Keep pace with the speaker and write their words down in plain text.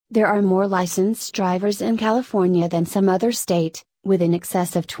There are more licensed drivers in California than some other state, with in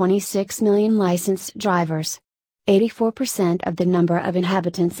excess of 26 million licensed drivers. 84% of the number of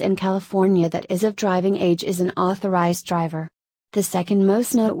inhabitants in California that is of driving age is an authorized driver. The second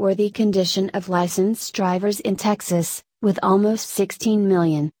most noteworthy condition of licensed drivers in Texas, with almost 16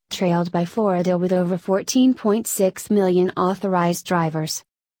 million, trailed by Florida with over 14.6 million authorized drivers.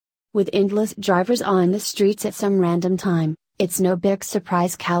 With endless drivers on the streets at some random time, it's no big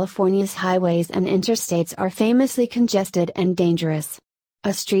surprise California's highways and interstates are famously congested and dangerous.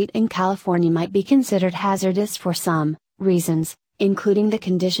 A street in California might be considered hazardous for some reasons, including the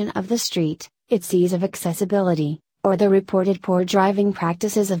condition of the street, its ease of accessibility, or the reported poor driving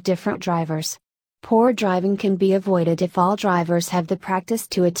practices of different drivers. Poor driving can be avoided if all drivers have the practice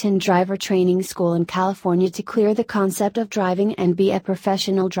to attend driver training school in California to clear the concept of driving and be a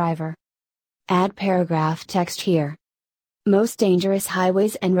professional driver. Add paragraph text here. Most dangerous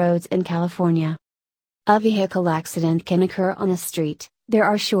highways and roads in California. A vehicle accident can occur on a street. There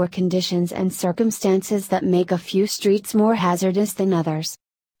are sure conditions and circumstances that make a few streets more hazardous than others.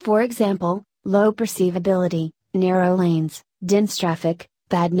 For example, low perceivability, narrow lanes, dense traffic,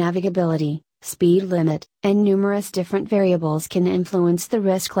 bad navigability, speed limit, and numerous different variables can influence the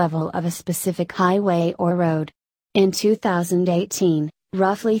risk level of a specific highway or road. In 2018,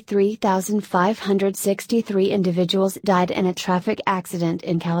 roughly 3,563 individuals died in a traffic accident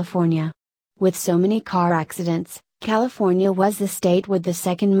in California. With so many car accidents, California was the state with the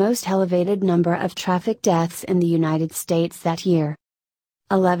second most elevated number of traffic deaths in the United States that year.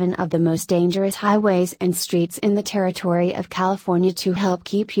 11 of the most dangerous highways and streets in the territory of California to help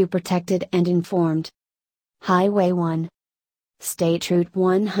keep you protected and informed. Highway 1. State Route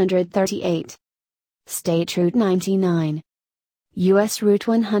 138. State Route 99. U.S. Route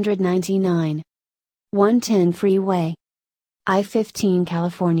 199. 110 Freeway. I-15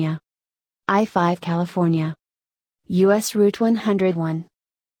 California. I-5 California. U.S. Route 101.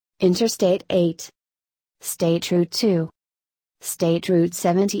 Interstate 8. State Route 2. State Route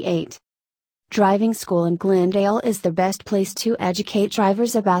 78. Driving school in Glendale is the best place to educate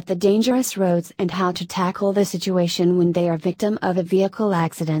drivers about the dangerous roads and how to tackle the situation when they are victim of a vehicle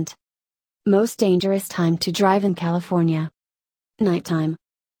accident. Most dangerous time to drive in California. Nighttime.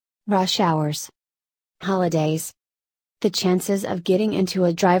 Rush hours. Holidays. The chances of getting into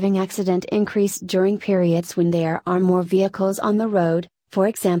a driving accident increase during periods when there are more vehicles on the road, for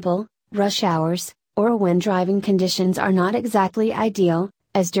example, rush hours, or when driving conditions are not exactly ideal,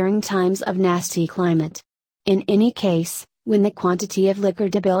 as during times of nasty climate. In any case, when the quantity of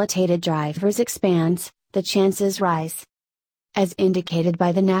liquor-debilitated drivers expands, the chances rise. As indicated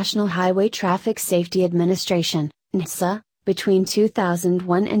by the National Highway Traffic Safety Administration, NHTSA, between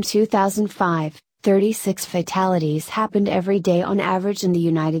 2001 and 2005, 36 fatalities happened every day on average in the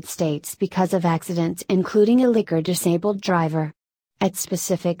United States because of accidents including a liquor-disabled driver. At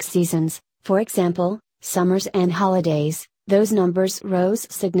specific seasons, for example, summers and holidays, those numbers rose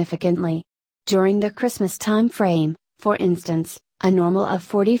significantly. During the Christmas time frame, for instance, a normal of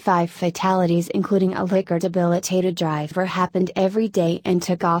 45 fatalities including a liquor-debilitated driver happened every day and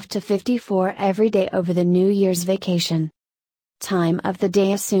took off to 54 every day over the New Year's vacation. Time of the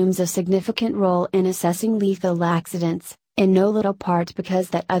day assumes a significant role in assessing lethal accidents, in no little part because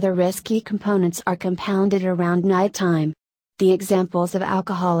that other risky components are compounded around nighttime. The examples of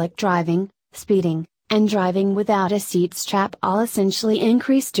alcoholic driving, speeding, and driving without a seat strap all essentially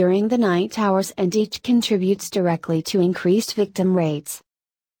increase during the night hours and each contributes directly to increased victim rates.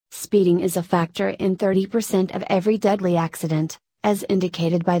 Speeding is a factor in 30% of every deadly accident, as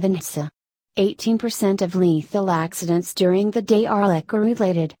indicated by the NHTSA. 18% of lethal accidents during the day are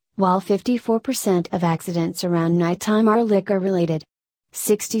liquor-related, while 54% of accidents around nighttime are liquor-related.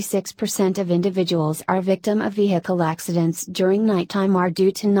 66% of individuals are victim of vehicle accidents during nighttime are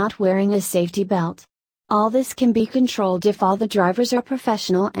due to not wearing a safety belt. All this can be controlled if all the drivers are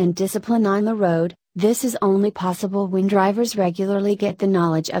professional and disciplined on the road. This is only possible when drivers regularly get the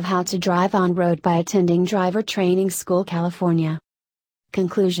knowledge of how to drive on road by attending driver training school. California.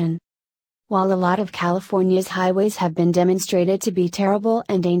 Conclusion. While a lot of California's highways have been demonstrated to be terrible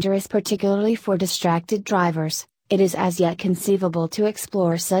and dangerous, particularly for distracted drivers, it is as yet conceivable to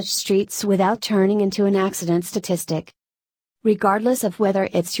explore such streets without turning into an accident statistic. Regardless of whether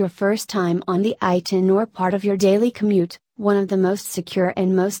it's your first time on the I-10 or part of your daily commute, one of the most secure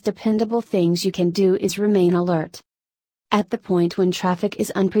and most dependable things you can do is remain alert. At the point when traffic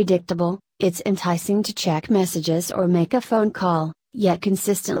is unpredictable, it's enticing to check messages or make a phone call. Yet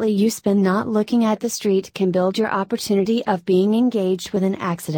consistently you spend not looking at the street can build your opportunity of being engaged with an accident.